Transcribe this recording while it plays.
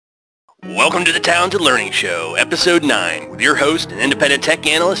Welcome to the Talented Learning Show, Episode 9, with your host and independent tech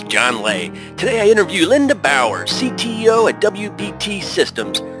analyst, John Lay. Today I interview Linda Bowers, CTO at WBT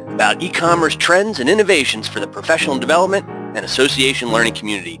Systems, about e-commerce trends and innovations for the professional development and association learning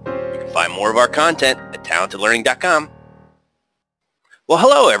community. You can find more of our content at talentedlearning.com. Well,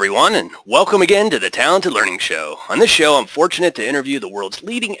 hello everyone, and welcome again to the Talented Learning Show. On this show, I'm fortunate to interview the world's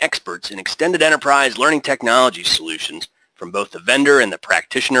leading experts in extended enterprise learning technology solutions from both the vendor and the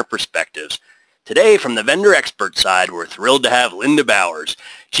practitioner perspectives. Today, from the vendor expert side, we're thrilled to have Linda Bowers,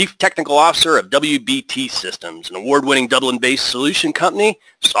 Chief Technical Officer of WBT Systems, an award-winning Dublin-based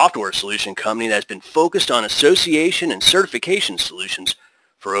software solution company that's been focused on association and certification solutions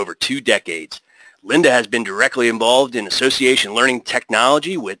for over 2 decades. Linda has been directly involved in association learning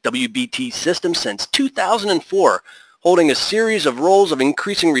technology with WBT Systems since 2004, holding a series of roles of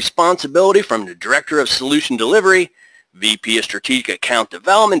increasing responsibility from the Director of Solution Delivery, VP of Strategic Account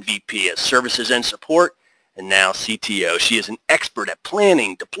Development, VP of Services and Support, and now CTO. She is an expert at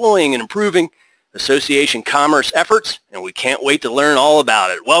planning, deploying, and improving association commerce efforts, and we can't wait to learn all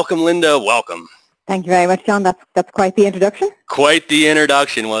about it. Welcome, Linda. Welcome. Thank you very much, John. That's quite the introduction. Quite the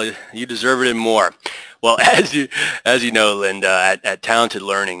introduction. Well, you deserve it and more. Well, as you know, Linda, at Talented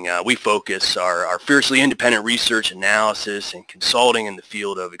Learning, we focus our fiercely independent research, analysis, and consulting in the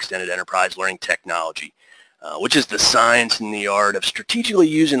field of extended enterprise learning technology, which is the science and the art of strategically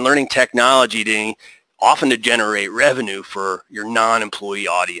using learning technology often to generate revenue for your non-employee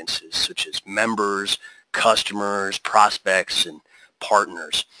audiences, such as members, customers, prospects, and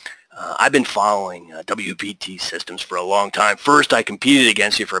partners. I've been following WBT Systems for a long time. First, I competed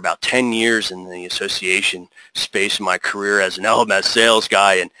against you for about 10 years in the association space in my career as an LMS sales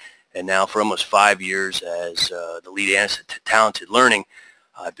guy, and now for almost 5 years as the lead analyst at Talented Learning.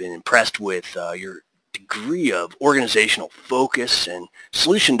 I've been impressed with your degree of organizational focus and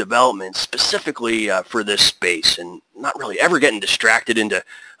solution development specifically for this space, and not really ever getting distracted into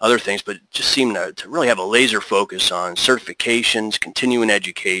other things, but just seem to really have a laser focus on certifications, continuing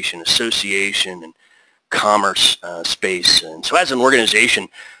education, association, and commerce space. And so as an organization,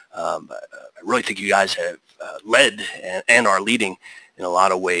 I really think you guys have led and are leading in a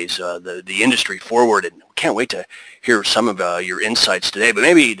lot of ways the industry forward, and we can't wait to hear some of your insights today. But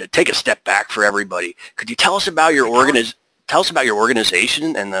maybe to take a step back for everybody, could you tell us about your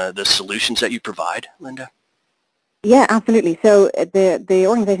organization and the solutions that you provide, Linda? Yeah, absolutely. So the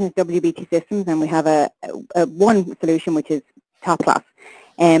organization is WBT Systems, and we have a one solution which is top class.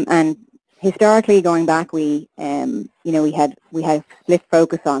 And historically, going back, we had split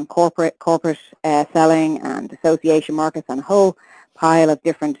focus on corporate selling and association markets and a whole pile of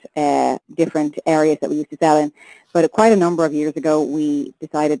different areas that we used to sell in. But quite a number of years ago, we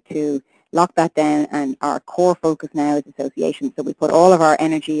decided to lock that down, and our core focus now is association. So we put all of our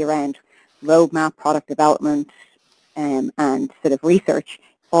energy around roadmap, product development, and sort of research.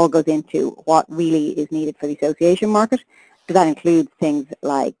 All goes into what really is needed for the association market. So that includes things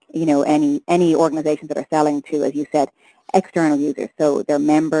like, any organizations that are selling to, as you said, external users. So their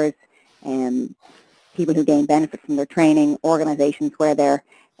members, people who gain benefit from their training, organizations where they're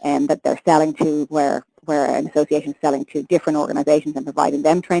selling to, where an association is selling to different organizations and providing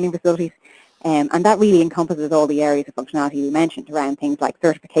them training facilities. And that really encompasses all the areas of functionality you mentioned around things like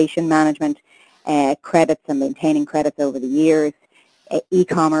certification management, credits and maintaining credits over the years,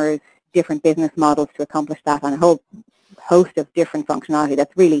 e-commerce, different business models to accomplish that, and a whole host of different functionality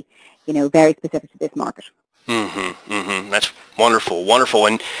that's really, very specific to this market. That's wonderful.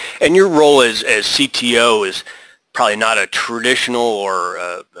 And your role as CTO is probably not a traditional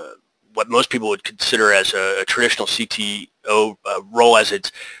or what most people would consider as a traditional CTO role, as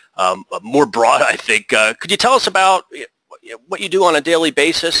it's more broad, I think. Could you tell us about what you do on a daily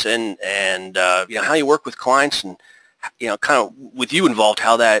basis and how you work with clients, and kind of with you involved,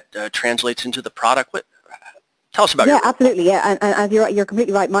 how that translates into the product? Tell us about your role. Absolutely. Yeah, and as you're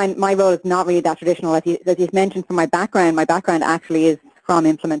completely right. My role is not really that traditional. As you mentioned, from my background actually is from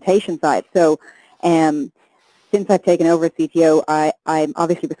implementation side. So since I've taken over as CTO, I'm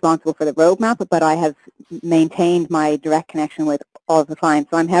obviously responsible for the roadmap, but I have maintained my direct connection with all of the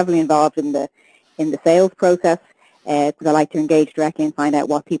clients. So I'm heavily involved in the sales process, because I like to engage directly and find out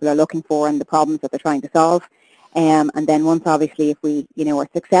what people are looking for and the problems that they're trying to solve. And then once, obviously, if we, are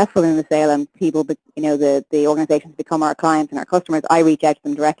successful in the sale and people, the organizations become our clients and our customers, I reach out to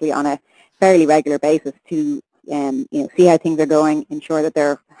them directly on a fairly regular basis to, see how things are going, ensure that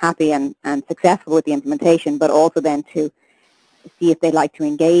they're happy and successful with the implementation, but also then to see if they'd like to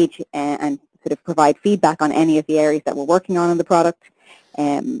engage and sort of provide feedback on any of the areas that we're working on in the product,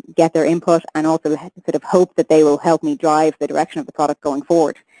 get their input, and also sort of hope that they will help me drive the direction of the product going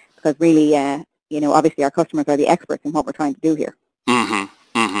forward. because really, obviously our customers are the experts in what we're trying to do here.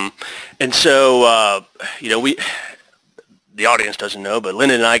 Mm-hmm. Mm-hmm. And so, the audience doesn't know, but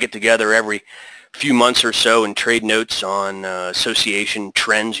Linda and I get together every few months or so and trade notes on association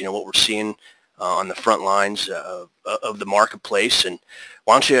trends, what we're seeing on the front lines of the marketplace. And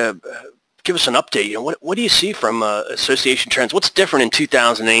why don't you give us an update? What do you see from association trends? What's different in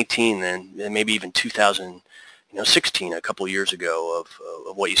 2018 than maybe even 2016, a couple of years ago,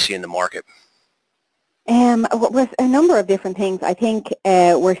 of what you see in the market? With a number of different things. I think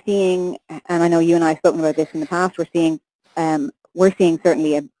we're seeing, and I know you and I have spoken about this in the past, we're seeing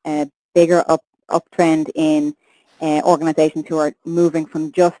certainly a bigger uptrend in organizations who are moving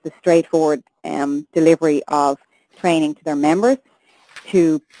from just the straightforward delivery of training to their members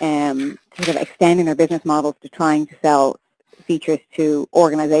to sort of extending their business models to trying to sell features to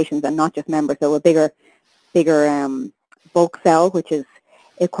organizations and not just members. So a bigger bulk sell, which is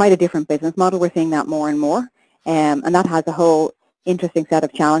quite a different business model. We're seeing that more and more. And that has a whole interesting set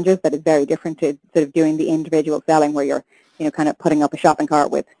of challenges that is very different to sort of doing the individual selling where you're, kind of putting up a shopping cart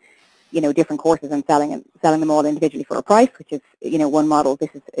with, different courses and selling them all individually for a price, which is, one model.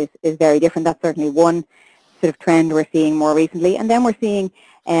 This is very different. That's certainly one sort of trend we're seeing more recently. And then we're seeing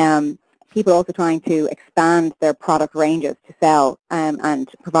people also trying to expand their product ranges to sell and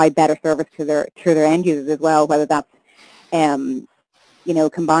provide better service to their end users as well, whether that's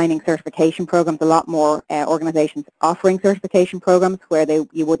combining certification programs. A lot more organizations offering certification programs where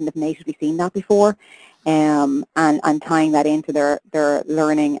you wouldn't have natively seen that before, and tying that into their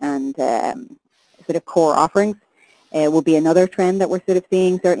learning and sort of core offerings will be another trend that we're sort of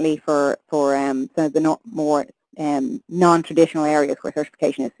seeing, certainly for some of the more non-traditional areas where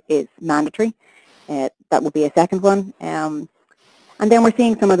certification is mandatory. That will be a second one. And then we're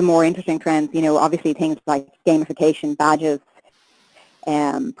seeing some of the more interesting trends, obviously things like gamification, badges,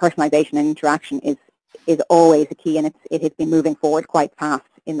 personalization and interaction is always a key, and it has been moving forward quite fast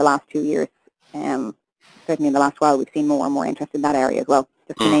in the last 2 years. Certainly in the last while, we've seen more and more interest in that area as well,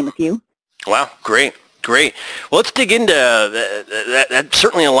 just to name a few. Wow, great. Well, let's dig into that.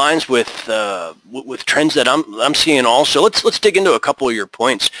 Certainly aligns with trends that I'm seeing also. Let's dig into a couple of your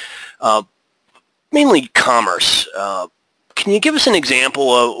points. Mainly commerce. Can you give us an example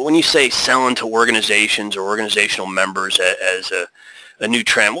of when you say selling to organizations or organizational members as a new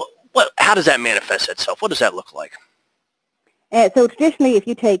trend? How does that manifest itself? What does that look like? So traditionally, if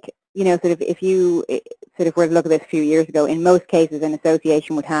you take, if you were to look at this a few years ago, in most cases, an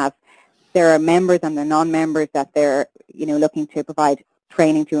association would have there are members and there are non-members that they're, looking to provide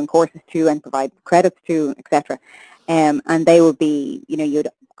training to and courses to and provide credits to, etc. And they would be, you'd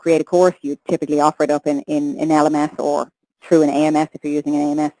create a course, you'd typically offer it up in LMS or through an AMS if you're using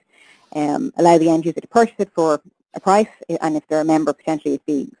an AMS, allow the end user to purchase it for a price, and if they're a member, potentially it would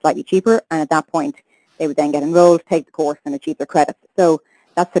be slightly cheaper, and at that point they would then get enrolled, take the course, and achieve their credits. So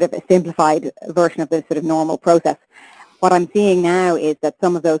that's sort of a simplified version of the sort of normal process. What I'm seeing now is that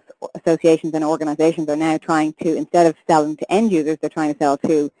some of those associations and organizations are now trying to, instead of selling to end users, they're trying to sell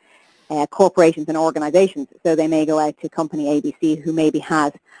to corporations and organizations. So they may go out to company ABC who maybe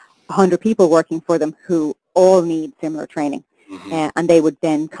has 100 people working for them who all need similar training. And they would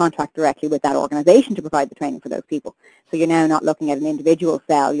then contract directly with that organization to provide the training for those people. So you're now not looking at an individual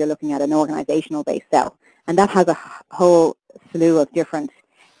sell, you're looking at an organizational-based sell. And that has a whole slew of different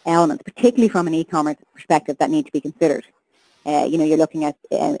elements, particularly from an e-commerce perspective, that need to be considered. You're looking at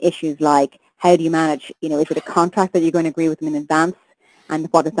issues like how do you manage, is it a contract that you're going to agree with them in advance? And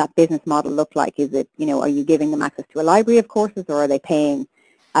what does that business model look like? Is it, are you giving them access to a library of courses, or are they paying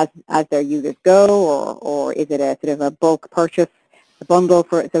as their users go, or is it a sort of a bulk purchase, a bundle,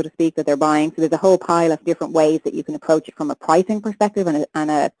 so to speak, that they're buying? So there's a whole pile of different ways that you can approach it from a pricing perspective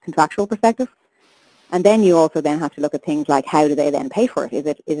and a contractual perspective. And then you also then have to look at things like how do they then pay for it? Is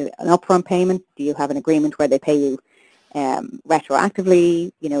it an upfront payment? Do you have an agreement where they pay you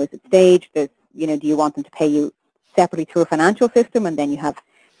retroactively? Is it staged? Do you want them to pay you separately through a financial system, and then you have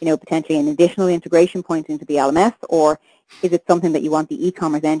potentially an additional integration point into the LMS, or is it something that you want the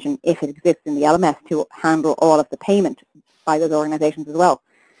e-commerce engine, if it exists in the LMS, to handle all of the payment by those organizations as well?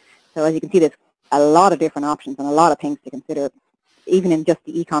 So as you can see, there's a lot of different options and a lot of things to consider, even in just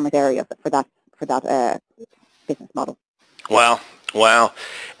the e-commerce area for that business model. Wow.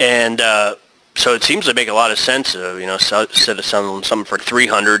 And so it seems to make a lot of sense. Instead of selling something for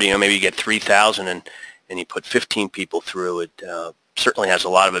 300, maybe you get 3,000 and you put 15 people through it. Certainly has a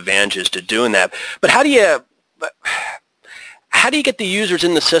lot of advantages to doing that. But how do you get the users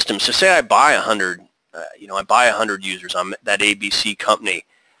in the system? So say I buy 100, I buy 100 users on that ABC company.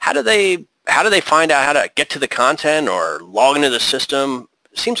 How do they find out how to get to the content or log into the system?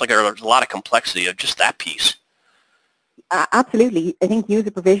 seems like there's a lot of complexity of just that piece. Absolutely. I think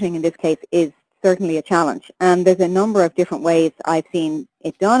user provisioning in this case is certainly a challenge, and there's a number of different ways I've seen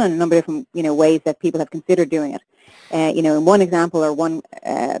it done, and a number of different ways that people have considered doing it. In one example, or one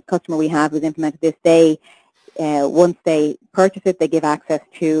customer we had was implemented this. Once they purchase it, they give access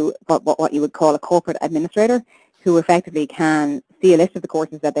to what you would call a corporate administrator, who effectively can see a list of the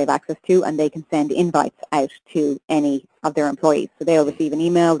courses that they have access to, and they can send invites out to any of their employees. So they'll receive an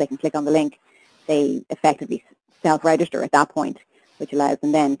email, they can click on the link, they effectively self-register at that point, which allows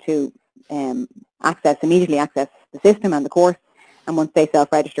them then to immediately access the system and the course. And once they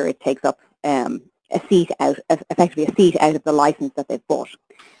self-register, it takes up effectively a seat out of the license that they've bought.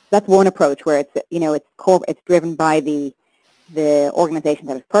 That's one approach where it's driven by the organization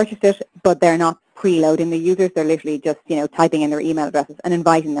that has purchased it, but they're not preloading the users. They're literally just typing in their email addresses and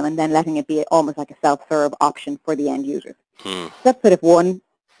inviting them, and then letting it be almost like a self-serve option for the end users. So that's sort of one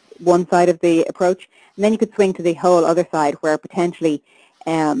side of the approach. And then you could swing to the whole other side, where potentially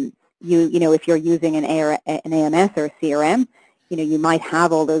if you're using an AMS or a CRM, you might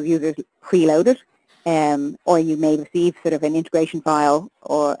have all those users preloaded. Or you may receive sort of an integration file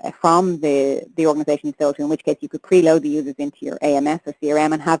from the organization you sold to, in which case you could preload the users into your AMS or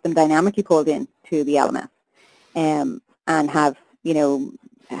CRM and have them dynamically pulled in to the LMS, and have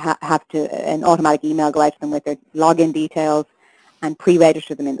an automatic email go out to them with their login details and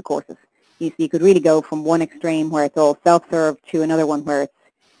pre-register them in the courses. You could really go from one extreme where it's all self-serve to another one where it's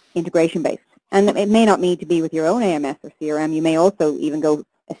integration-based. And it may not need to be with your own AMS or CRM. You may also even go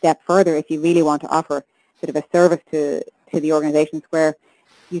a step further if you really want to offer sort of a service to the organizations, where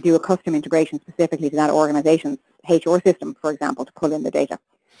you do a custom integration specifically to that organization's HR system, for example, to pull in the data.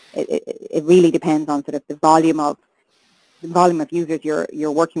 It really depends on sort of the volume of users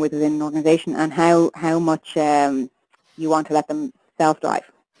you're working with within an organization, and how much you want to let them self-drive.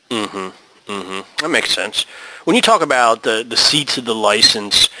 That makes sense. When you talk about the seats of the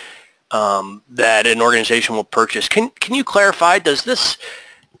license that an organization will purchase, can you clarify?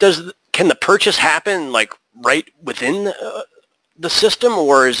 Can the purchase happen like right within the system,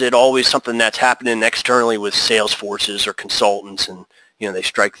 or is it always something that's happening externally with sales forces or consultants, and they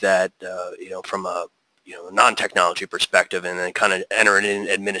strike that from a non-technology perspective and then kind of enter it in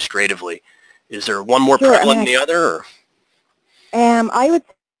administratively? Is there one more prevalent than the other? Or? I would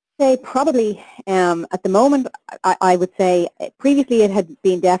say probably at the moment, I would say previously it had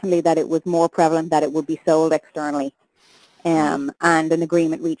been definitely that it was more prevalent that it would be sold externally. And an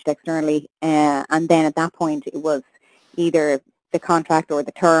agreement reached externally, and then at that point it was either the contract or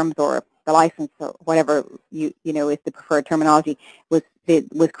the terms or the license or whatever is the preferred terminology was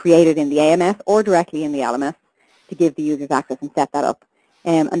created in the AMS or directly in the LMS to give the users access and set that up.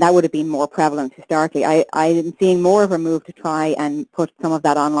 And that would have been more prevalent historically. I am seeing more of a move to try and put some of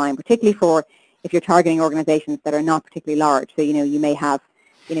that online, particularly for if you're targeting organizations that are not particularly large. So you may have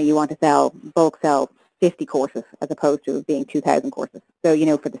you want to bulk sell 50 courses as opposed to being 2,000 courses. So,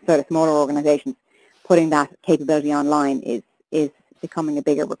 for the sort of smaller organizations, putting that capability online is becoming a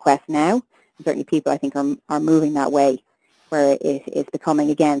bigger request now. And certainly people, I think, are moving that way, where it is becoming,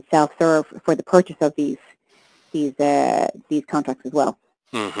 again, self-serve for the purchase of these contracts as well.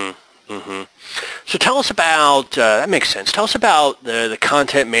 So tell us about, that makes sense, tell us about the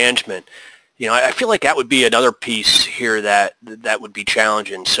content management. I feel like that would be another piece here that would be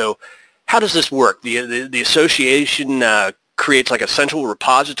challenging. So how does this work? The association creates like a central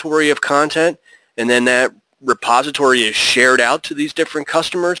repository of content, and then that repository is shared out to these different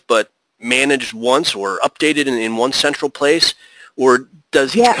customers, but managed once or updated in one central place, or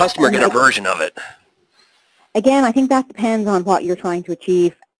does each customer get a version of it? Again, I think that depends on what you're trying to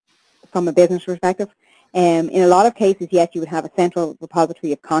achieve from a business perspective. In a lot of cases, yes, you would have a central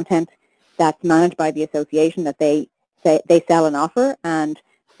repository of content that's managed by the association that they sell and offer, and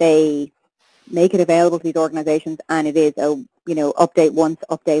they make it available to these organizations, and it is a update once,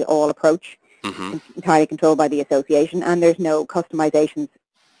 update all approach, entirely controlled by the association, and there's no customizations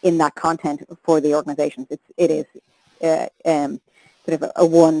in that content for the organizations. It is sort of a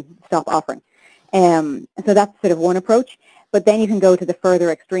one-stop offering. So that's sort of one approach. But then you can go to the further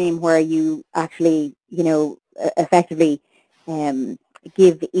extreme where you actually, effectively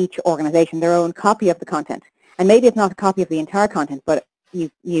give each organization their own copy of the content. And maybe it's not a copy of the entire content, but you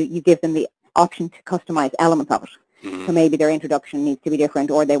give them the option to customize elements of it. So maybe their introduction needs to be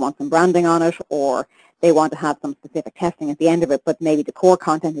different, or they want some branding on it, or they want to have some specific testing at the end of it, but maybe the core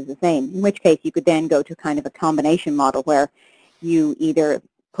content is the same, in which case you could then go to kind of a combination model where you either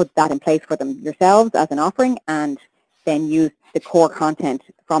put that in place for them yourselves as an offering and then use the core content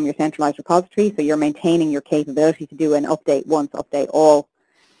from your centralized repository, so you're maintaining your capability to do an update once, update all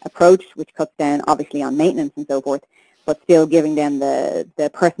approach, which cuts down obviously on maintenance and so forth, but still giving them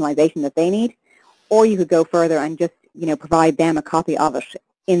the personalization that they need. Or you could go further and just provide them a copy of it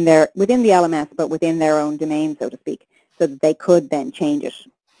within the LMS, but within their own domain, so to speak, so that they could then change it,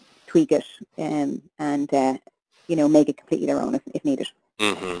 tweak it, and make it completely their own if needed.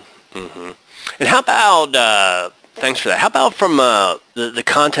 Mm-hmm. Mm-hmm. And how about thanks for that. How about from the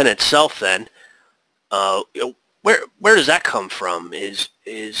content itself then? Where does that come from? Is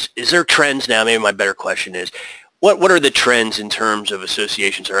there trends now? Maybe my better question is, what are the trends in terms of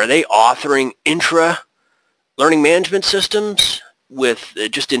associations? Are they authoring learning management systems with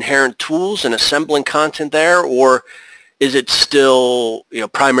just inherent tools and assembling content there, or is it still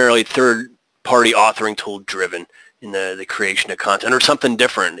primarily third-party authoring tool driven in the creation of content, or something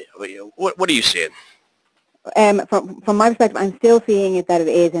different? What are you seeing? From my perspective, I'm still seeing it that it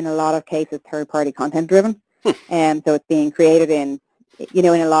is in a lot of cases third-party content driven, and so it's being created in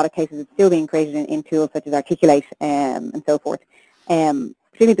a lot of cases it's still being created in tools such as Articulate and so forth.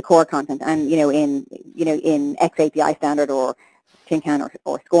 Particularly the core content, and in XAPI standard or TinCan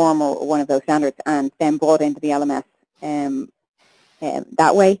or SCORM or one of those standards, and then brought into the LMS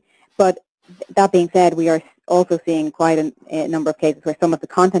that way. But that being said, we are also seeing quite a number of cases where some of the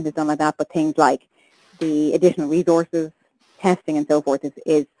content is done like that, but things like the additional resources, testing, and so forth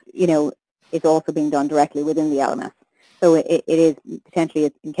is also being done directly within the LMS. So it is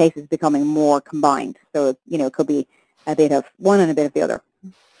potentially, in cases, becoming more combined. So it could be a bit of one and a bit of the other.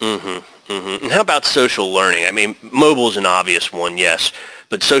 Mm-hmm. Mm-hmm. And how about social learning? I mean, mobile is an obvious one, yes,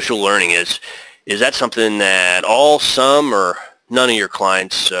 but social learning is that something that some, or none of your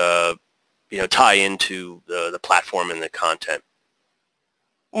clients tie into the platform and the content?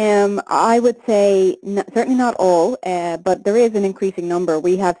 I would say certainly not all, but there is an increasing number.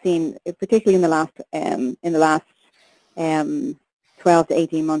 We have seen, particularly in the last 12 to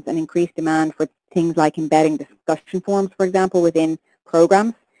 18 months, an increased demand for things like embedding discussion forums, for example, within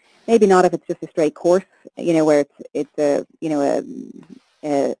programs. Maybe not if it's just a straight course, where it's a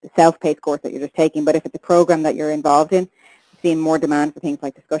self-paced course that you're just taking, but if it's a program that you're involved in, seeing more demand for things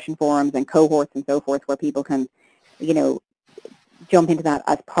like discussion forums and cohorts and so forth, where people can, jump into that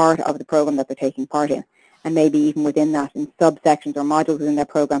as part of the program that they're taking part in. And maybe even within that, in subsections or modules within their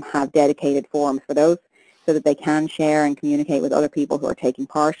program, have dedicated forums for those, so that they can share and communicate with other people who are taking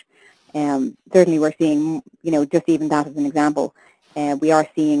part. Certainly we're seeing, just even that as an example, we are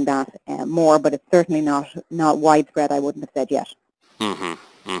seeing that more, but it's certainly not widespread, I wouldn't have said yet.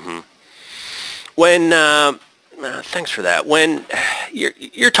 Mm-hmm. Mm-hmm. When, thanks for that. When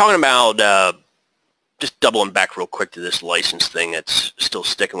you're talking about, just doubling back real quick to this license thing that's still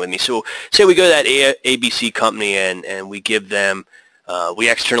sticking with me. So say we go to that ABC company and we give them, we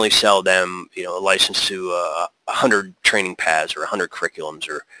externally sell them, a license to 100 training paths or 100 curriculums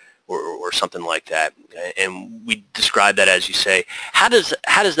or something like that, and we describe that, as you say. How does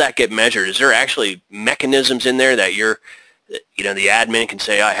that get measured? Is there actually mechanisms in there that the admin can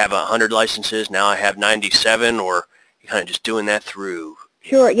say, I have 100 licenses, now I have 97, or you kind of just doing that through?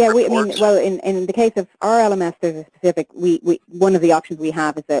 Sure. Yeah. In the case of our LMS, there's a specific. One of the options we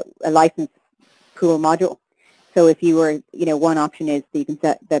have is a license pool module. So if you were, one option is that you can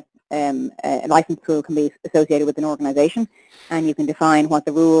set that a license pool can be associated with an organization, and you can define what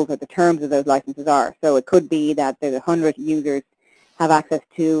the rules or the terms of those licenses are. So it could be that there's 100 users have access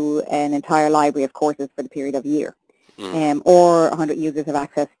to an entire library of courses for the period of a year. Or 100 users have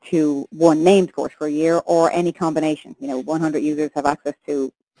access to one named course for a year, or any combination. 100 users have access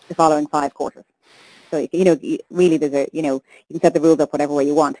to the following 5 courses. So, really there's you can set the rules up whatever way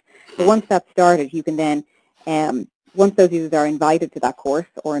you want. But once that's started, you can then, once those users are invited to that course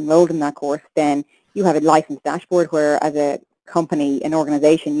or enrolled in that course, then you have a license dashboard where, as a company, an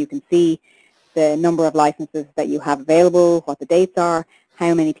organization, you can see the number of licenses that you have available, what the dates are,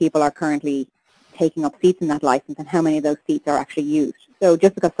 how many people are currently taking up seats in that license, and how many of those seats are actually used. So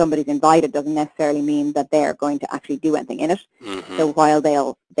just because somebody's invited doesn't necessarily mean that they're going to actually do anything in it. Mm-hmm. So while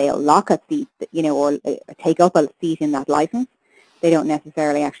they'll lock a seat, or take up a seat in that license, they don't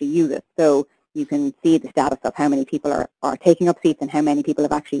necessarily actually use it. So you can see the status of how many people are taking up seats and how many people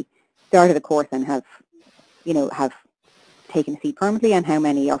have actually started a course and have taken a seat permanently, and how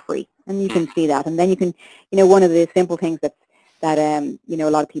many are free. And you can see that. And then you can, one of the simple things that a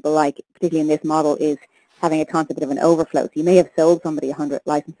lot of people like, particularly in this model, is having a concept of an overflow. So you may have sold somebody 100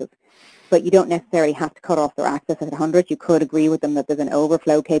 licenses, but you don't necessarily have to cut off their access at 100. You could agree with them that there's an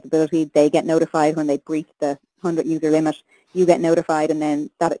overflow capability. They get notified when they breach the 100 user limit. You get notified, and then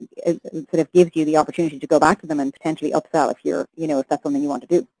that sort of gives you the opportunity to go back to them and potentially upsell if you're, if that's something you want to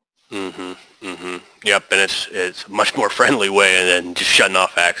do. Yep, and it's a much more friendly way than just shutting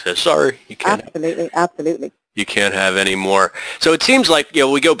off access. Sorry, Absolutely, absolutely. you can't have any more. So it seems like,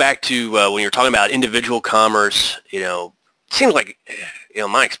 we go back to when you're talking about individual commerce, it seems like,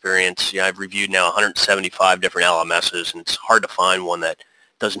 my experience, I've reviewed now 175 different LMSs, and it's hard to find one that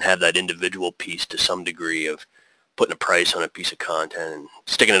doesn't have that individual piece to some degree of putting a price on a piece of content and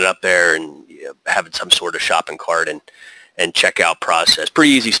sticking it up there and having some sort of shopping cart and checkout process.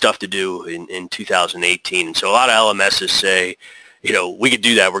 Pretty easy stuff to do in 2018. And so a lot of LMSs say, we could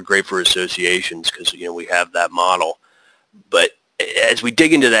do that. We're great for associations because, we have that model. But as we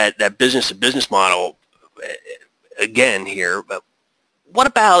dig into that business-to-business model, again here, what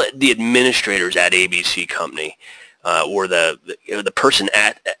about the administrators at ABC Company or the person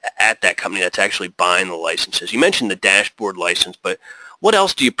at that company that's actually buying the licenses? You mentioned the dashboard license, but what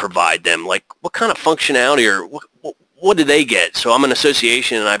else do you provide them? Like what kind of functionality or what do they get? So I'm an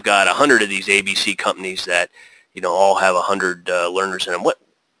association and I've got 100 of these ABC companies that all have 100 learners in them.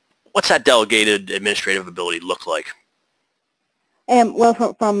 What's that delegated administrative ability look like? Well,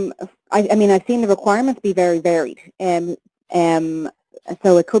 I mean, I've seen the requirements be very varied.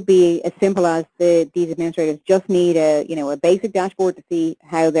 So it could be as simple as these administrators just need a basic dashboard to see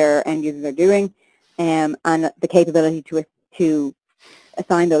how their end users are doing, and the capability to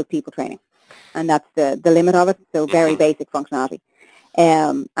assign those people training, and that's the limit of it. So very basic functionality,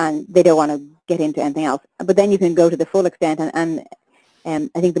 and they don't want to get into anything else. But then you can go to the full extent, and I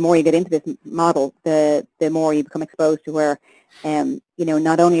think the more you get into this model, the more you become exposed to where,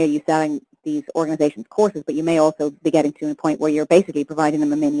 not only are you selling these organizations courses, but you may also be getting to a point where you're basically providing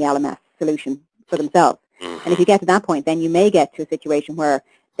them a mini LMS solution for themselves. And if you get to that point, then you may get to a situation where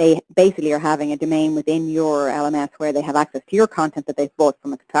they basically are having a domain within your LMS where they have access to your content that they've bought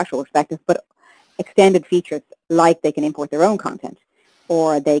from a contractual perspective, but extended features like they can import their own content,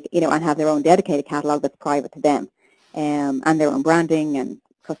 or they, and have their own dedicated catalog that's private to them, and their own branding and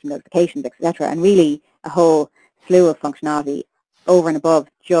custom notifications, etc., and really a whole slew of functionality over and above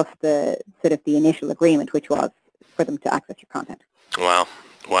just the sort of the initial agreement, which was for them to access your content. Wow.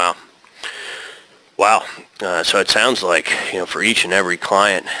 So it sounds like, for each and every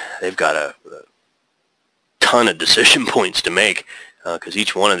client, they've got a ton of decision points to make because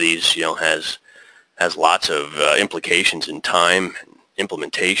each one of these, has lots of implications in time, and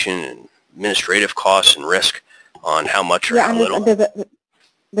implementation, and administrative costs and risk on how much or how little.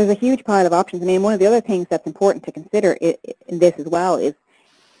 There's a huge pile of options. I mean, one of the other things that's important to consider in this as well is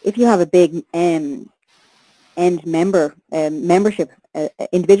if you have a big end membership,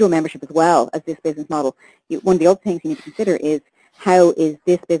 individual membership as well as this business model, one of the other things you need to consider is how is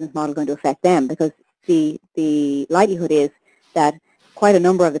this business model going to affect them, because the likelihood is that quite a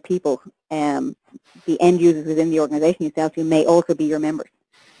number of the people, the end users within the organization you sell to, may also be your members.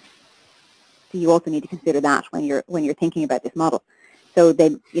 So you also need to consider that when you're thinking about this model. So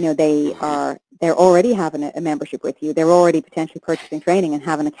they're already having a membership with you. They're already potentially purchasing training and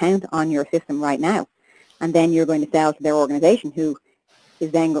have an account on your system right now. And then you're going to sell to their organization, who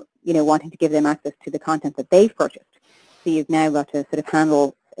is then wanting to give them access to the content that they've purchased. So you've now got to sort of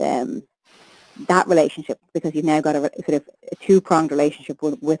handle that relationship, because you've now got a sort of a two-pronged relationship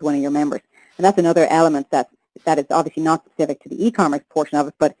with one of your members. And that's another element that is obviously not specific to the e-commerce portion of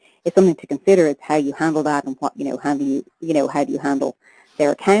it, but it's something to consider, is how you handle that, and what how do you handle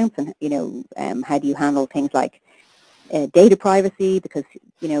their accounts, and how do you handle things like data privacy, because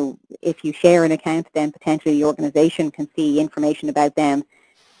if you share an account, then potentially the organization can see information about them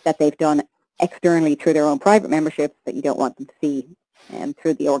that they've done externally through their own private memberships that you don't want them to see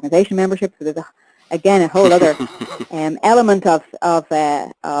through the organization membership. So there's a whole other element of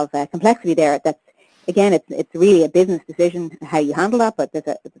complexity there. That's, again, it's really a business decision how you handle that, but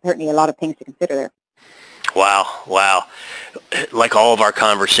there's certainly a lot of things to consider there. Wow. Like all of our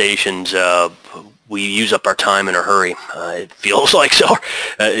conversations, we use up our time in a hurry. It feels like so,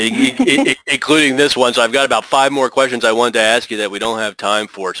 including this one. So I've got about 5 more questions I wanted to ask you that we don't have time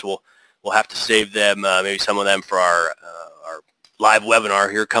for. So we'll have to save them, maybe some of them, for our live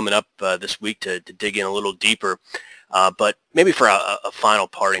webinar here coming up this week to dig in a little deeper. But maybe for a final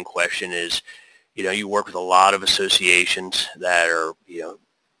parting question is, you work with a lot of associations that are,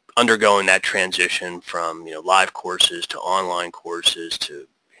 undergoing that transition from, live courses to online courses to,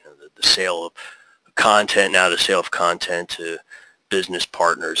 the sale of content, now the sale of content to business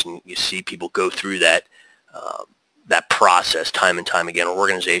partners, and you see people go through that process time and time again, or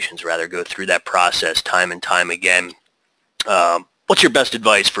organizations rather go through that process time and time again. What's your best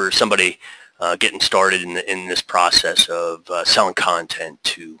advice for somebody getting started in this process of selling content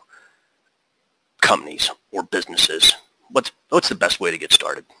to companies or businesses? What's the best way to get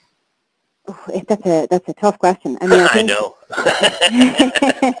started? Oh, that's a tough question. I mean, I I think know.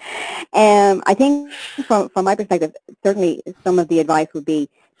 I think from my perspective, certainly some of the advice would be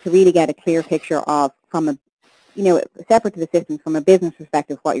to really get a clear picture of, from a, separate to the systems, from a business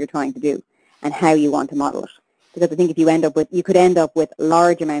perspective, what you're trying to do and how you want to model it. Because I think if you could end up with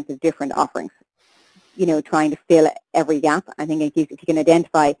large amounts of different offerings, trying to fill every gap. I think if you can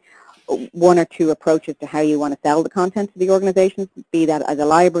identify one or two approaches to how you want to sell the content to the organizations, be that as a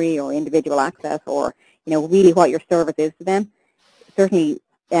library or individual access, or really what your service is to them, certainly,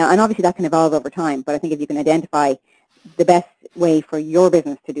 and obviously that can evolve over time, but I think if you can identify the best way for your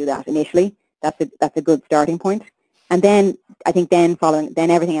business to do that initially, that's a good starting point. And then I think then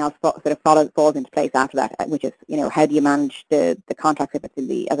everything else sort of falls into place after that, which is, how do you manage the contracts, if it's in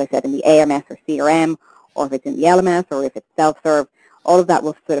the, as I said, in the AMS or CRM, or if it's in the LMS, or if it's self-serve. All of that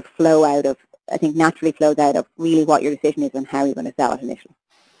will sort of naturally flows out of really what your decision is and how you're going to sell it initially.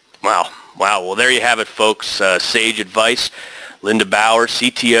 Wow. Well, there you have it, folks. Sage advice. Linda Bauer,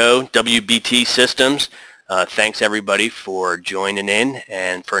 CTO, WBT Systems. Thanks, everybody, for joining in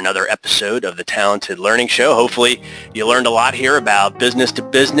and for another episode of the Talented Learning Show. Hopefully, you learned a lot here about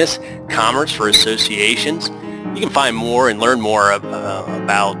business-to-business commerce for associations. You can find more and learn more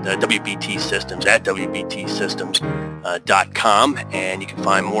about WBT Systems at WBTsystems.com, and you can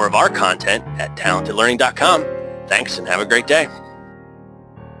find more of our content at talentedlearning.com. Thanks, and have a great day.